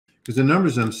because the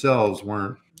numbers themselves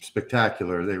weren't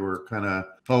spectacular. They were kind of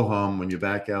ho-hum when you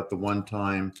back out the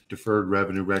one-time deferred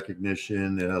revenue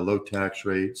recognition and a low tax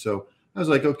rate. So I was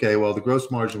like, okay, well, the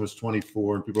gross margin was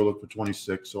 24 and people look for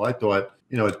 26. So I thought,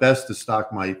 at best the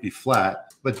stock might be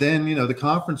flat. But then, the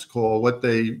conference call, what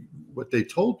they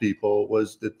told people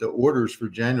was that the orders for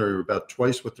January were about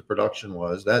twice what the production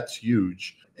was. That's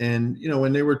huge. And,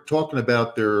 when they were talking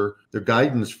about their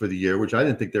guidance for the year, which I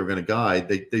didn't think they were going to guide,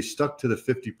 they stuck to the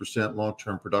 50%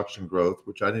 long-term production growth,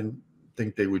 which I didn't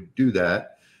think they would do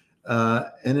that.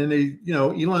 And then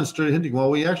Elon started hinting, well,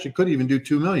 we actually could even do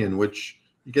 2 million, which,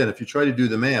 again, if you try to do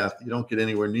the math, you don't get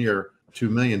anywhere near 2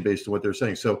 million based on what they're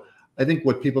saying. So I think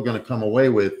what people are going to come away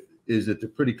with is that they're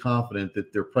pretty confident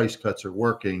that their price cuts are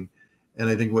working. And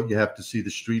I think what you have to see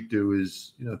the street do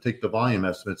is, take the volume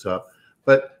estimates up.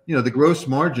 But, the gross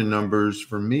margin numbers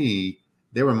for me,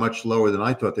 they were much lower than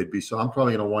I thought they'd be. So I'm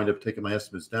probably going to wind up taking my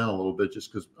estimates down a little bit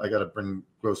just because I got to bring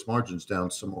gross margins down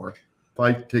some more. If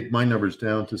I take my numbers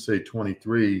down to say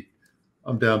 23,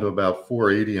 I'm down to about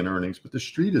 480 in earnings, but the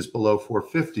street is below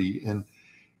 450. And,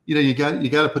 you got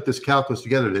to put this calculus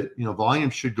together that, volume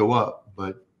should go up,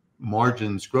 but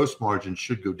gross margins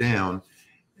should go down.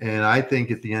 And I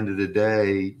think at the end of the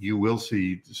day, you will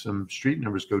see some street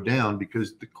numbers go down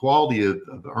because the quality of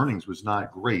the earnings was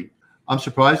not great. I'm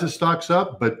surprised the stock's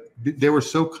up, but they were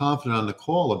so confident on the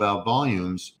call about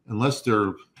volumes, unless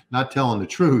they're not telling the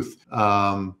truth.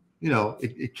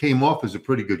 It came off as a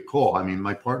pretty good call. I mean,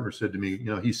 my partner said to me,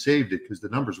 he saved it because the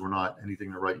numbers were not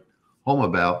anything to write home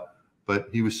about, but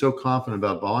he was so confident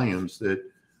about volumes that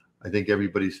I think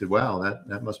everybody said, wow,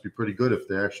 that must be pretty good if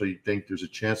they actually think there's a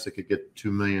chance they could get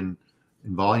 2 million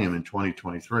in volume in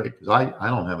 2023. Because I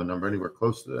don't have a number anywhere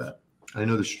close to that. I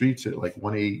know the street's at like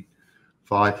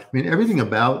 185. I mean, everything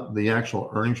about the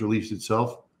actual earnings release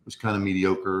itself was kind of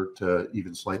mediocre to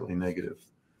even slightly negative.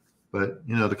 But,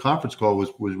 the conference call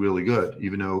was really good,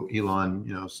 even though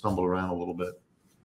Elon, stumbled around a little bit.